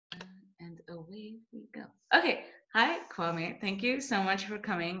Okay. Hi, Kwame. Thank you so much for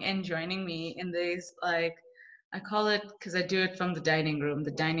coming and joining me in these, like, I call it, because I do it from the dining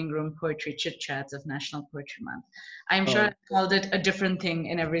room poetry chit chats of National Poetry Month. I'm sure I Um, called it a different thing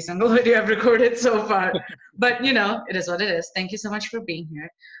in every single video I've recorded so far, but it is what it is. Thank you so much for being here.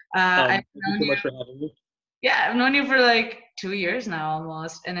 I've Thank you known so you, much for having me. yeah, I've known you for like 2 years now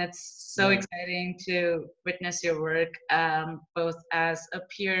almost, and it's so Yeah. exciting to witness your work, both as a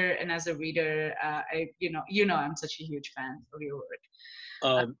peer and as a reader. I'm such a huge fan of your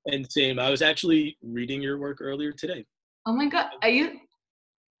work. And same. I was actually reading your work earlier today. Oh my God, are you?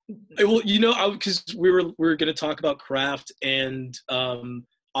 Well, because we were going to talk about craft, and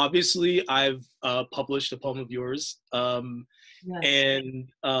obviously I've published a poem of yours, Yes.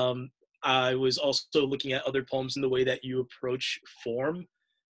 and I was also looking at other poems in the way that you approach form,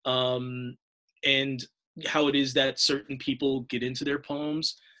 um, and how it is that certain people get into their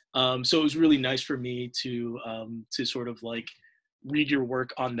poems. So it was really nice for me to sort of like read your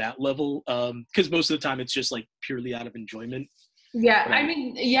work on that level, because most of the time it's just like purely out of enjoyment. Yeah, But I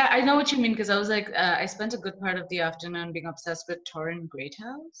mean, yeah, I know what you mean because I was like, I spent a good part of the afternoon being obsessed with Torrin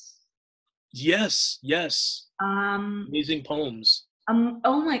Greathouse. yes, yes, Um, amazing poems.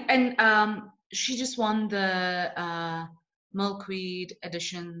 oh my, and she just won the Milkweed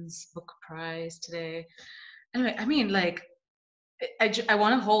Editions book prize today. Anyway, I mean, like, I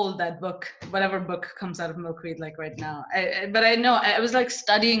want to hold that book, whatever book comes out of Milkweed, like right now. But I know I was like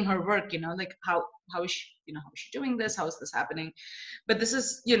studying her work, like how is she, how is she doing this? How is this happening? But this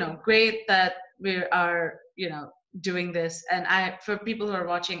is, great that we are, doing this. And for people who are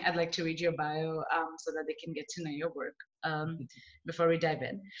watching, I'd like to read your bio, so that they can get to know your work, before we dive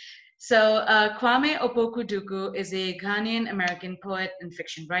in. So, Kwame Opoku-Duku is a Ghanaian American poet and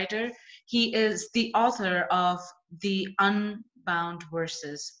fiction writer. He is the author of The Unbound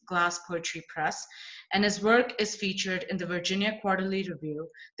Verses, Glass Poetry Press, and his work is featured in the Virginia Quarterly Review,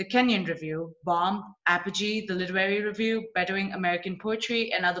 the Kenyon Review, Bomb, Apogee, the Literary Review, Bettering American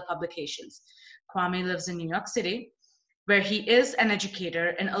Poetry, and other publications. Kwame lives in New York City, where he is an educator,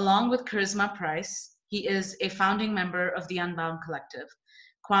 and along with Charisma Price, he is a founding member of the Unbound Collective.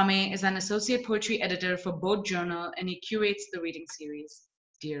 Kwame is an associate poetry editor for Boat Journal, and he curates the reading series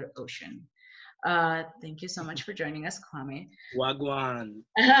Dear Ocean. Thank you so much for joining us, Kwame. Wagwan.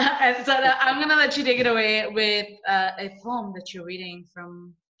 And so I'm going to let you take it away with a poem that you're reading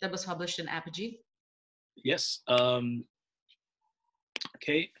from that was published in Apogee. Yes.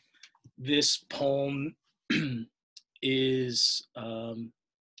 Okay. This poem is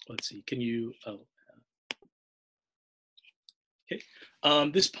let's see. Can you? Oh, okay.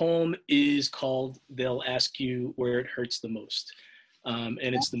 This poem is called "They'll Ask You Where It Hurts the Most," and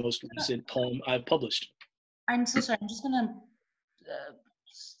it's the most recent poem I've published. I'm so sorry. I'm just going to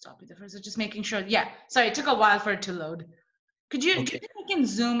stop you there for a second, just making sure. Yeah, sorry, it took a while for it to load. Do you Okay. think I can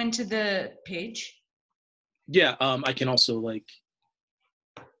zoom into the page? Yeah. I can also like.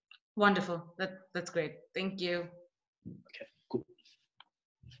 Wonderful. That's great. Thank you. Okay. Cool.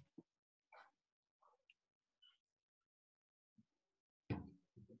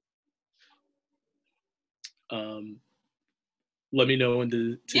 Um, Let me know when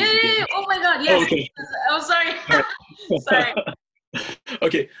to begin. Oh my God, Oh, yes. okay. Oh, sorry. Sorry.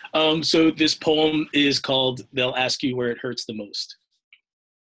 Okay. So this poem is called "They'll Ask You Where It Hurts the Most."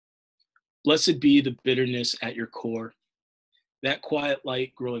 Blessed be the bitterness at your core, that quiet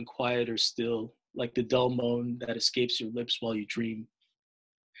light growing quieter still, like the dull moan that escapes your lips while you dream.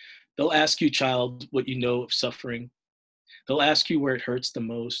 They'll ask you, child, what you know of suffering. They'll ask you where it hurts the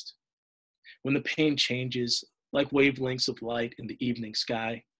most. When the pain changes, like wavelengths of light in the evening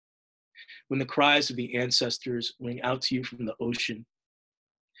sky. When the cries of the ancestors ring out to you from the ocean.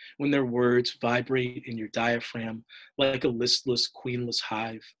 When their words vibrate in your diaphragm like a listless, queenless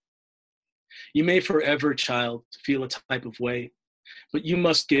hive. You may forever, child, feel a type of way, but you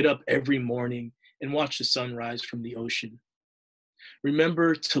must get up every morning and watch the sunrise from the ocean.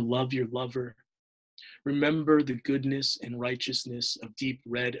 Remember to love your lover. Remember the goodness and righteousness of deep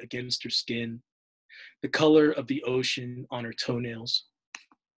red against her skin, the color of the ocean on her toenails.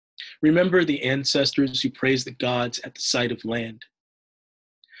 Remember the ancestors who praised the gods at the sight of land.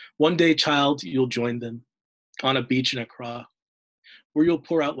 One day, child, you'll join them on a beach in Accra, where you'll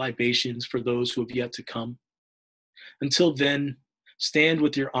pour out libations for those who have yet to come. Until then, stand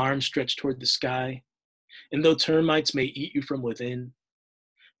with your arms stretched toward the sky, and though termites may eat you from within,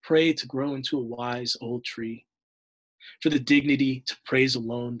 pray to grow into a wise old tree, for the dignity to praise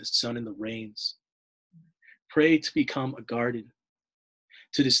alone the sun and the rains. Pray to become a garden,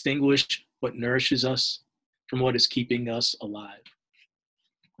 to distinguish what nourishes us from what is keeping us alive.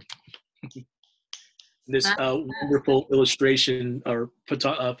 This wonderful illustration or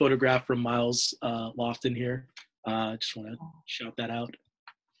photograph from Miles Lofton here. Just want to shout that out.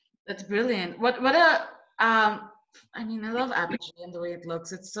 That's brilliant. What a I mean, I love Apogee and the way it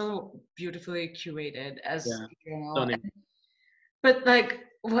looks. It's so beautifully curated, as Yeah, you know. stunning. But like,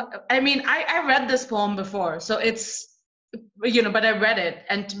 I mean, I read this poem before, so it's, you know, but I read it,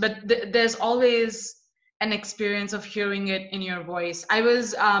 and but there's always an experience of hearing it in your voice. I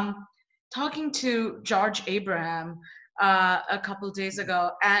was talking to George Abraham a couple days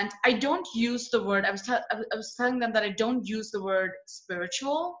ago, and I don't use the word. I was telling them that I don't use the word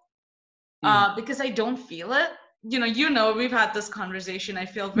spiritual because I don't feel it. You know, we've had this conversation. I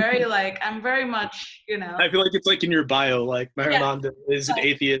feel very like I'm very much, you know. I feel like it's like in your bio, like Yeah, Marananda is an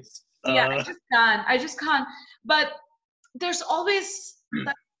atheist. yeah. I just can't. I just can't. But there's always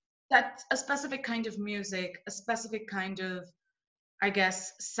that a specific kind of music, a specific kind of, I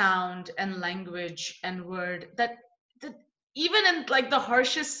guess, sound and language and word that even in like the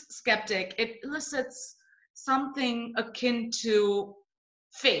harshest skeptic, it elicits something akin to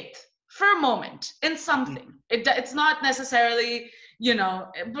faith for a moment in something. It's not necessarily, you know,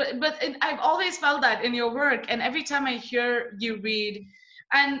 but I've always felt that in your work, and every time I hear you read,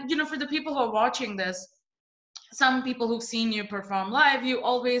 and you know, for the people who are watching this, some people who've seen you perform live, you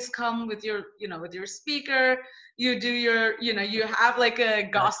always come with your, you know, with your speaker, you do your, you know, you have like a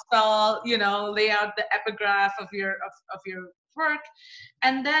gospel, you know, lay out the epigraph of your work.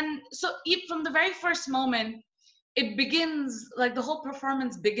 And then so from the very first moment, it begins like the whole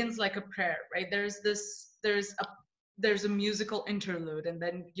performance begins like a prayer, right? There's a musical interlude, and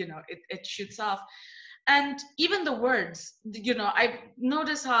then, you know, it shoots off. And even the words, you know, I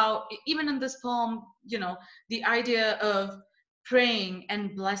notice how even in this poem, you know, the idea of praying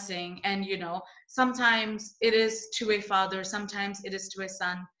and blessing, and you know, sometimes it is to a father, sometimes it is to a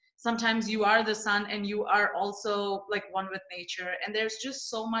son, sometimes you are the son and you are also like one with nature, and there's just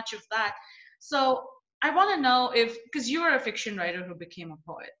so much of that. So I want to know if, because you are a fiction writer who became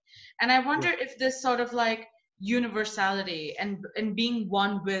a poet, and I wonder if this sort of like universality and being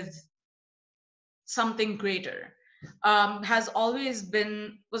one with something greater was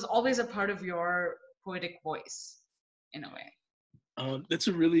always a part of your poetic voice in a way. That's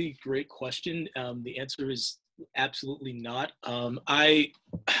a really great question. The answer is absolutely not. I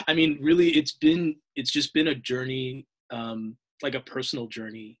mean, really, it's just been a journey, like a personal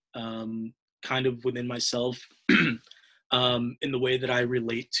journey, kind of within myself, in the way that I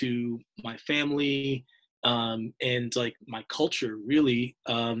relate to my family, and like my culture, really,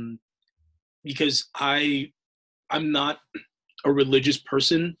 because I'm not a religious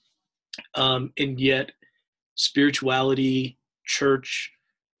person, and yet spirituality, church,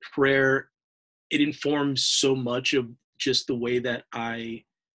 prayer, it informs so much of just the way that I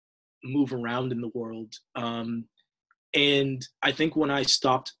move around in the world. And I think when I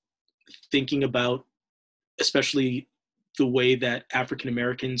stopped thinking about, especially the way that African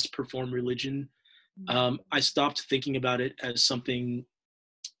Americans perform religion, I stopped thinking about it as something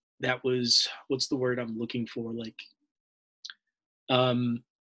that was, what's the word I'm looking for? Um,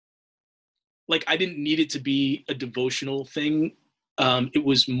 like I didn't need it to be a devotional thing. It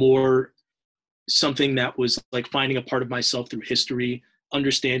was more something that was like finding a part of myself through history,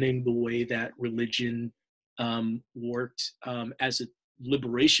 understanding the way that religion worked as a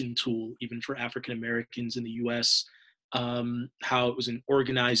liberation tool, even for African Americans in the U.S., how it was an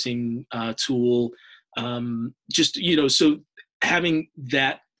organizing tool. Just, you know, so having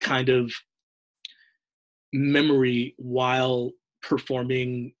that kind of memory while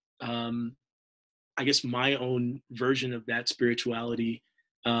performing, I guess, my own version of that spirituality.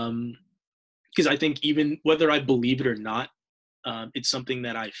 Because I think even whether I believe it or not, it's something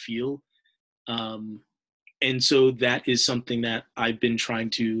that I feel. And so that is something that I've been trying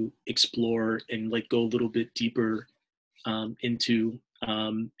to explore and like go a little bit deeper into.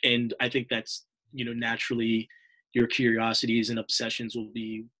 And I think that's, you know, naturally your curiosities and obsessions will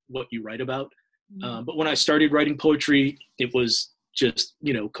be what you write about. But when I started writing poetry, it was just,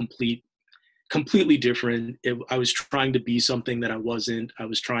 you know, completely different. I was trying to be something that I wasn't. I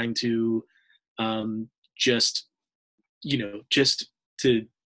was trying to just, you know, just to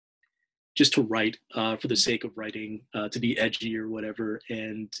write for the sake of writing, to be edgy or whatever.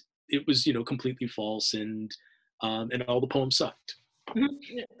 And it was, you know, completely false, and all the poems sucked.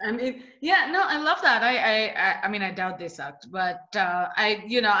 I mean, yeah, no, I love that. I mean, I doubt they sucked, but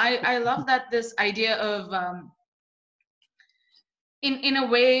I love that this idea of in a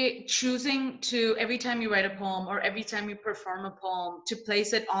way choosing to, every time you write a poem or every time you perform a poem, to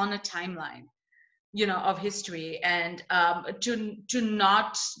place it on a timeline, you know, of history, and to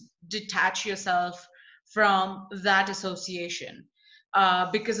not detach yourself from that association,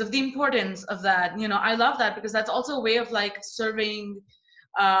 because of the importance of that. I love that because that's also a way of like serving,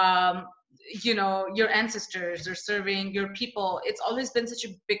 um, your ancestors or serving your people. It's always been such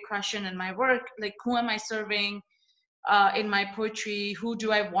a big question in my work, like who am I serving in my poetry? Who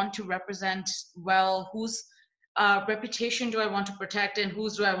do I want to represent well? Whose reputation do I want to protect, and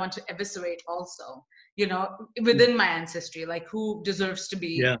whose do I want to eviscerate also? Within my ancestry, like who deserves to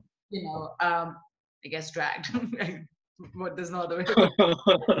be, Yeah. I guess dragged. What there's no other way.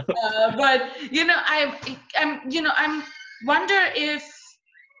 But I'm wonder if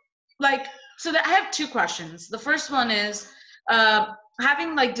like so that I have two questions. The first one is uh,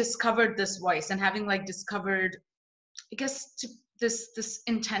 having like discovered this voice and having like discovered, I guess, this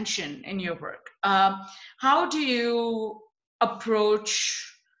intention in your work. How do you approach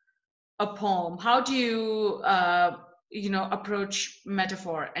a poem? How do you approach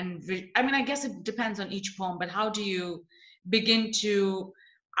metaphor and I mean, I guess it depends on each poem, but how do you begin to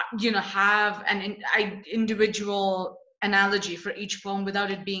have an individual analogy for each poem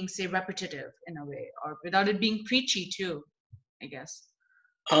without it being, say, repetitive in a way, or without it being preachy too, I guess?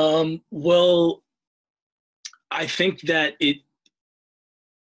 Well, I think that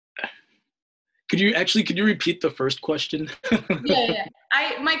could you repeat the first question? Yeah.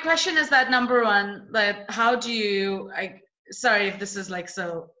 My question is that, number one, like, how do you, sorry if this is like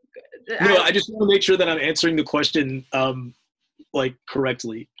so. No, I just want to make sure that I'm answering the question like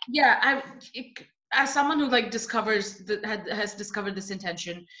correctly. Yeah, as someone who like has discovered this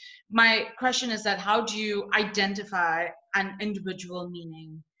intention, my question is that how do you identify an individual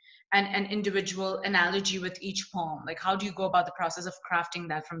meaning and an individual analogy with each poem? Like, how do you go about the process of crafting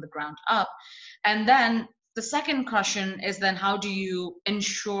that from the ground up? And then the second question is then how do you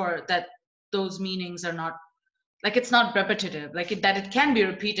ensure that those meanings are not, like, it's not repetitive, like that it can be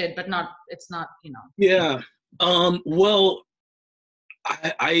repeated, but it's not. Yeah. Well,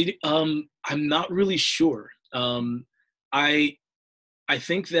 I'm not really sure. I I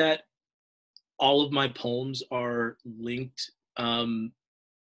think that all of my poems are linked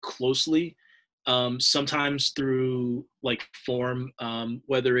closely. Sometimes through like form,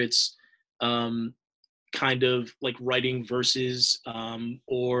 whether it's um, kind of like writing verses,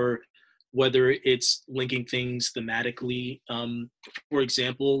 or whether it's linking things thematically. For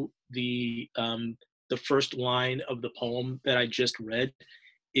example, the first line of the poem that I just read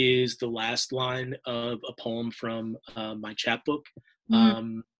is the last line of a poem from my chapbook. Mm,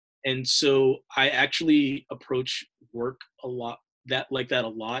 Um, and so I actually approach work a lot like that a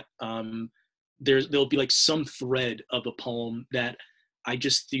lot. There'll be like some thread of a poem that I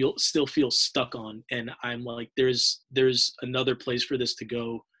just still feel stuck on, and I'm like, there's another place for this to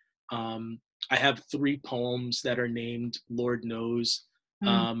go. I have 3 poems that are named Lord Knows.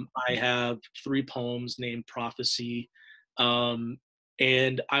 mm, I have 3 poems named Prophecy,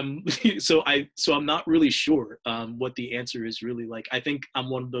 and I'm so I'm not really sure what the answer is really. Like, I think I'm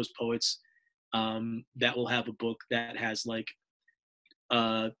one of those poets that will have a book that has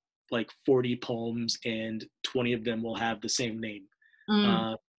uh, like 40 poems and 20 of them will have the same name. mm.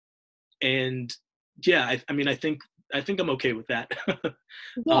 Uh, and yeah, I mean, I think I'm okay with that.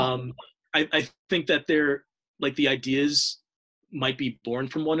 Yeah. um, I think that they're like the ideas might be born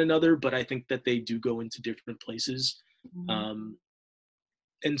from one another, but I think that they do go into different places. Mhm. Um,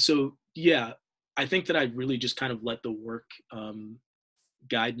 and so, yeah, I think that I really just kind of let the work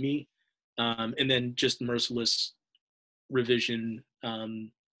guide me, and then just merciless revision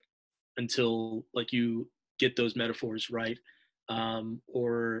until like you get those metaphors right,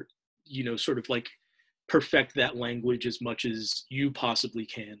 or sort of like perfect that language as much as you possibly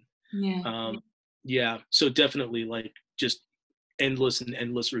can. Yeah. Yeah, so definitely like just endless and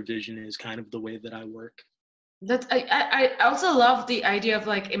endless revision is kind of the way that I work. That I also love the idea of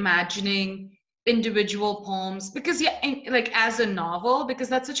like imagining individual poems, because yeah, like as a novel, because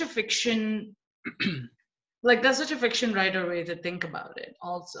that's such a fiction, like that's such a fiction writer way to think about it,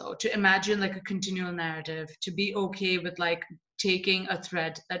 also to imagine like a continual narrative, to be okay with like taking a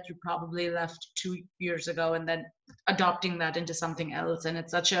thread that you probably left 2 years ago and then adopting that into something else. And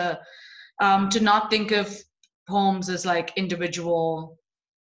it's such a to not think of poems as like individual,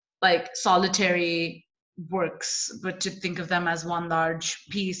 like solitary works, but to think of them as one large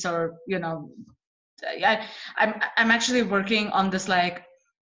piece, or I'm actually working on this, like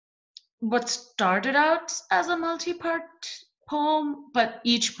what started out as a multi-part poem, but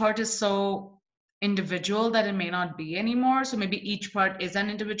each part is so individual that it may not be anymore. So maybe each part is an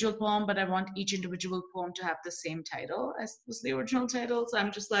individual poem, but I want each individual poem to have the same title as was the original title. So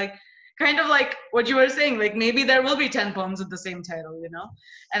I'm just like kind of like what you were saying, like maybe there will be 10 poems with the same title, you know,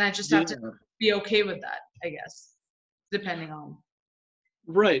 and I just have to Yeah. be okay with that, I guess, depending on.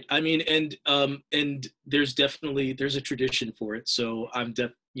 Right. I mean, and there's definitely there's a tradition for it. So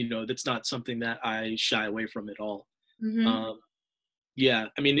you know, that's not something that I shy away from at all. Mm-hmm. Um, yeah.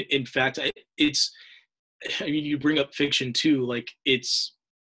 I mean, in fact, I mean, you bring up fiction too. Like it's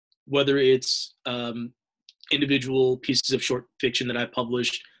whether it's individual pieces of short fiction that I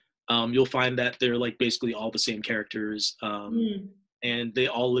published, you'll find that they're like basically all the same characters, Mm. and they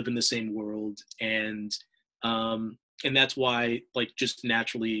all live in the same world, um, and that's why like just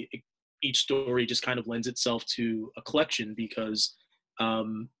naturally each story just kind of lends itself to a collection because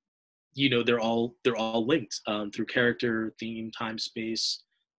um, you know they're all linked through character, theme, time, space,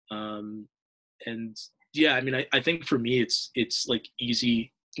 um, and yeah, I mean I think for me it's like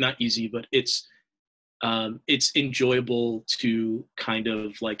easy, not easy, but it's enjoyable to kind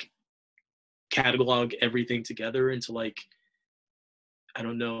of like catalog everything together into like I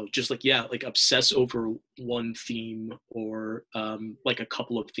don't know, just like yeah, like obsess over one theme or like a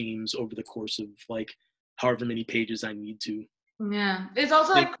couple of themes over the course of like however many pages I need to. Yeah, it's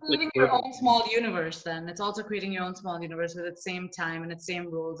also Like like like creating your for own small universe. Then it's also creating your own small universe with its same time and its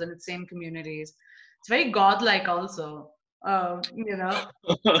same rules and its same communities. It's very godlike, also. You know.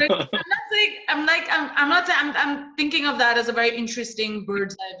 But I'm not saying I'm not saying I'm thinking of that as a very interesting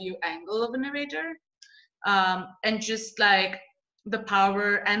bird's eye view angle of a narrator, and just like the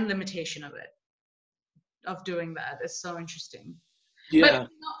power and limitation of it, of doing that is so interesting. But yeah.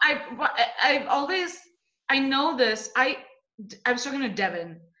 I've always, I know this. I was talking to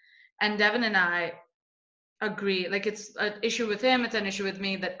Devin, and Devin and I agree. Like it's an issue with him, it's an issue with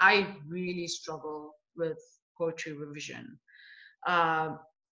me that I really struggle with poetry revision. Um,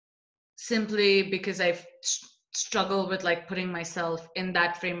 Simply because I've struggled with like putting myself in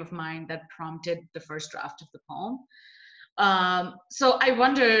that frame of mind that prompted the first draft of the poem. So I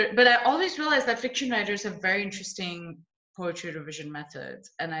wonder, but I always realize that fiction writers have very interesting poetry revision methods,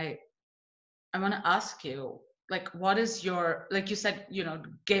 and I want to ask you, like, what is your, like you said, you know,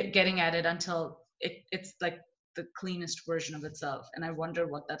 getting at it until it's like the cleanest version of itself, and I wonder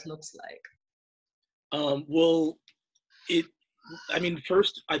what that looks like. Well, it. I mean,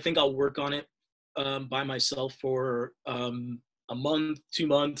 first I think I'll work on it by myself for a month, 2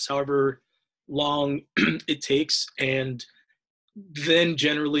 months, however long it takes, and then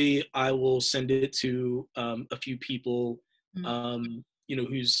generally I will send it to a few people, Mm. you know,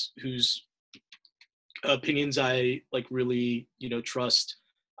 whose opinions I like really, you know, trust,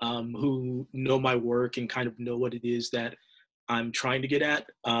 who know my work and kind of know what it is that I'm trying to get at,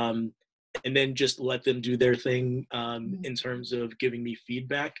 and then just let them do their thing Mm. in terms of giving me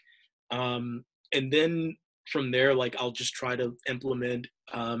feedback, and then from there, like I'll just try to implement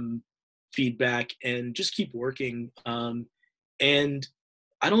feedback and just keep working. And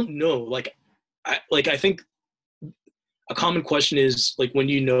I don't know, I think a common question is like when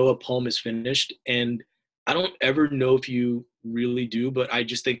you know a poem is finished, and I don't ever know if you really do, but I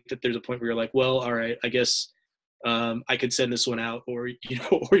just think that there's a point where you're like, well, all right, I guess I could send this one out, or you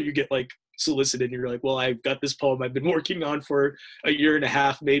know, or you get like solicited and you're like, well, I've got this poem I've been working on for a year and a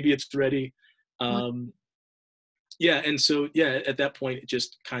half, maybe it's ready. um yeah, and so yeah, at that point it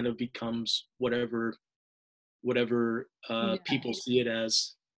just kind of becomes whatever Yeah. people see it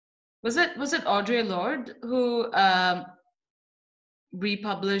as. Was it Audre Lorde who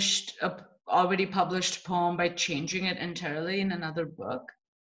republished a already published poem by changing it entirely in another book?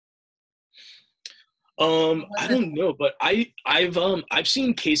 I Was it? don't know, but I've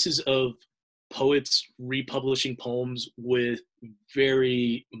seen cases of poets republishing poems with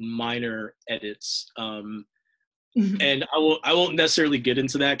very minor edits. And I won't necessarily get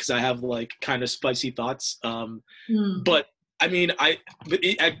into that because I have like kind of spicy thoughts. Hmm. But I mean,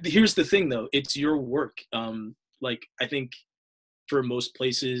 here's the thing though, it's your work. Like I think for most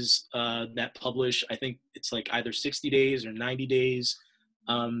places that publish, I think it's like either 60 days or 90 days.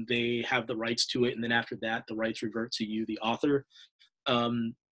 They have the rights to it, and then after that, the rights revert to you, the author.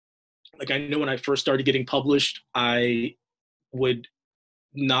 Um, like I know when I first started getting published, I would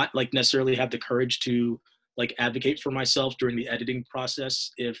not like necessarily have the courage to like advocate for myself during the editing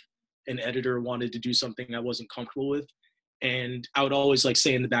process if an editor wanted to do something I wasn't comfortable with. And I would always like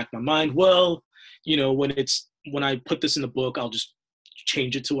say in the back of my mind, well, you know, when I put this in the book, I'll just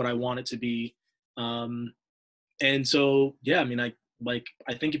change it to what I want it to be. Um, and so, yeah, I mean, I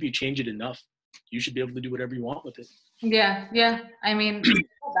think if you change it enough, you should be able to do whatever you want with it. Yeah, yeah. I mean,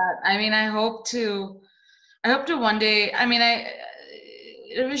 that. I mean, I hope to one day. I mean,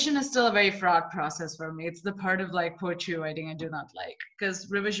 revision is still a very fraught process for me. It's the part of like poetry writing I do not like, because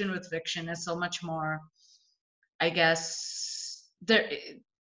revision with fiction is so much more, I guess,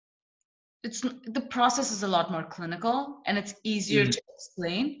 it's the process is a lot more clinical and it's easier Mm, to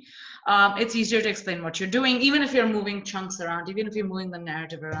explain. It's easier to explain what you're doing, even if you're moving chunks around, even if you're moving the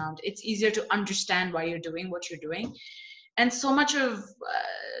narrative around. It's easier to understand why you're doing what you're doing. And so much of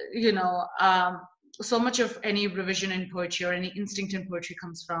you know so much of any revision in poetry or any instinct in poetry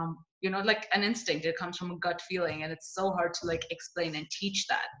comes from, like an instinct. It comes from a gut feeling, and it's so hard to like explain and teach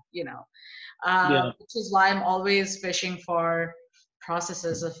that, yeah. which is why I'm always fishing for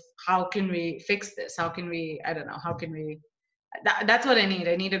processes of how can we fix this, how can we, I don't know, how can we, that's what I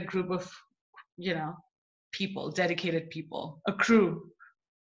need a group of, you know people, dedicated people, a crew.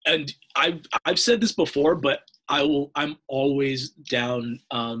 And I've said this before, but I'm always down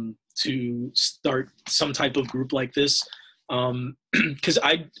to start some type of group like this, because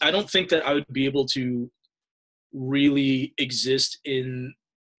I don't think that I would be able to really exist in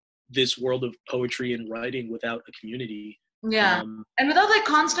this world of poetry and writing without a community. Yeah. Um, And without like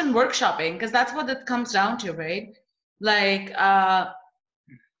constant workshopping, because that's what it comes down to, right? Like,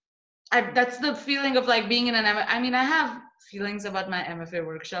 that's the feeling of like being in an I mean, I have feelings about my MFA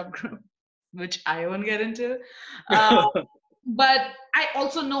workshop group, which I won't get into. Uh, but I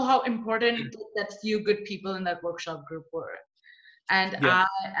also know how important that few good people in that workshop group were. And yeah,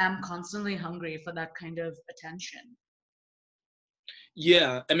 I am constantly hungry for that kind of attention.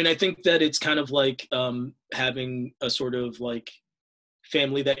 yeah. I mean, I think that it's kind of like having a sort of like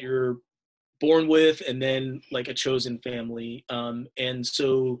family that you're born with, and then like a chosen family. And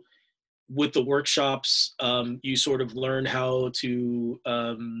so with the workshops, you sort of learn how to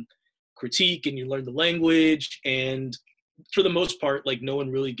critique, and you learn the language. And for the most part, like no one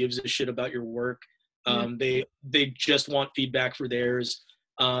really gives a shit about your work. Yeah. They just want feedback for theirs.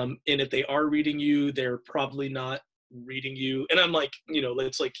 And if they are reading you, they're probably not reading you. And I'm like,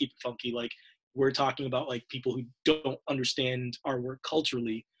 let's like keep it funky. Like we're talking about like people who don't understand our work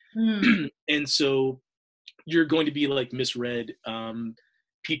culturally. Mm. And so you're going to be like misread.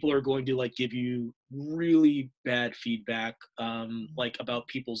 People are going to like give you really bad feedback, like about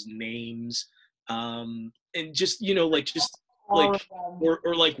people's names, and just like just All like of them.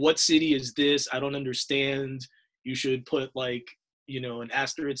 or like what city is this? I don't understand. You should put like an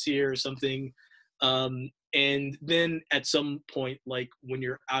asterisk here or something. And then at some point, like when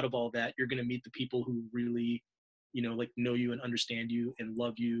you're out of all that, you're gonna meet the people who really like know you and understand you and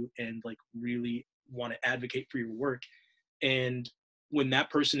love you and like really want to advocate for your work. And when that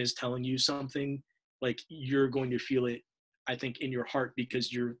person is telling you something, like you're going to feel it, I think, in your heart,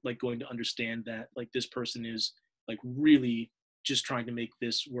 because you're like going to understand that like this person is like really just trying to make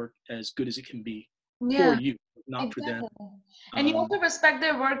this work as good as it can be for Yeah, you, not for them. exactly. And you um also respect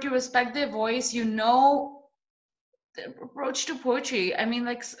their work, you respect their voice, their approach to poetry. I mean,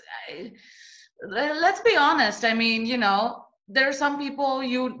 like, let's be honest. I mean, there are some people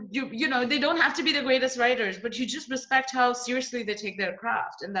they don't have to be the greatest writers, but you just respect how seriously they take their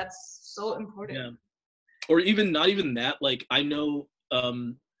craft, and that's so important. yeah, or even not even that. Like I know,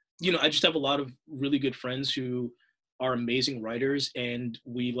 I just have a lot of really good friends who are amazing writers, and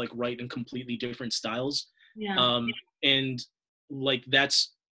we like write in completely different styles. Yeah. um and like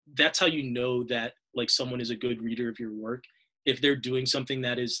that's how you know that like someone is a good reader of your work, if they're doing something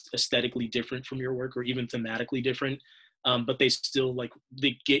that is aesthetically different from your work or even thematically different, but they still like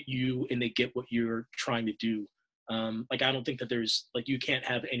they get you and they get what you're trying to do. Like I don't think that there's like you can't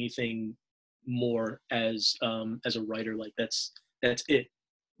have anything more as a writer. Like that's it.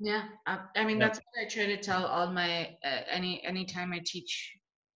 Yeah, I mean Yeah. that's what I try to tell all my anytime I teach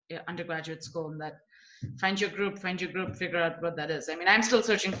undergraduate school, that find your group, figure out what that is. I mean, I'm still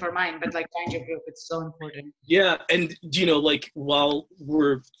searching for mine, but like find your group. It's so important. Yeah, and like while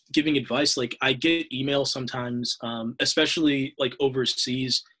we're giving advice, like I get emails sometimes, especially like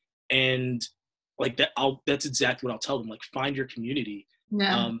overseas, and like that's exactly what I'll tell them. Like find your community.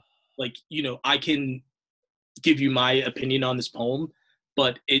 Yeah. Um, like I can give you my opinion on this poem,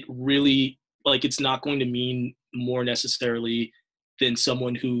 but it really like it's not going to mean more necessarily than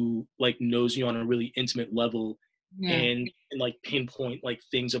someone who like knows you on a really intimate level, Yeah. and like pinpoint like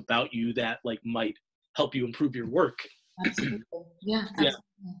things about you that like might help you improve your work. Absolutely. Yeah, Yeah.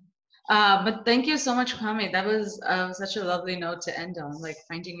 absolutely. But thank you so much, Kwame. That was such a lovely note to end on. Like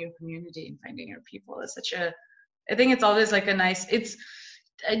finding your community and finding your people is such a. I think it's always like a nice. It's.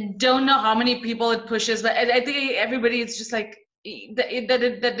 I don't know how many people it pushes, but I think everybody. It's just like that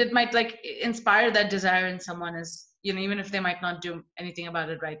it might like inspire that desire in someone is even if they might not do anything about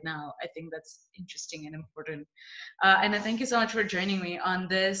it right now, I think that's interesting and important. And thank you so much for joining me on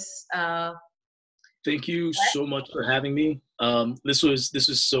this. Thank you so much for having me. This was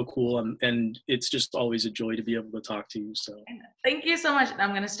so cool, and it's just always a joy to be able to talk to you. So Thank you so much. I'm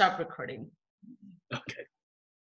going to stop recording.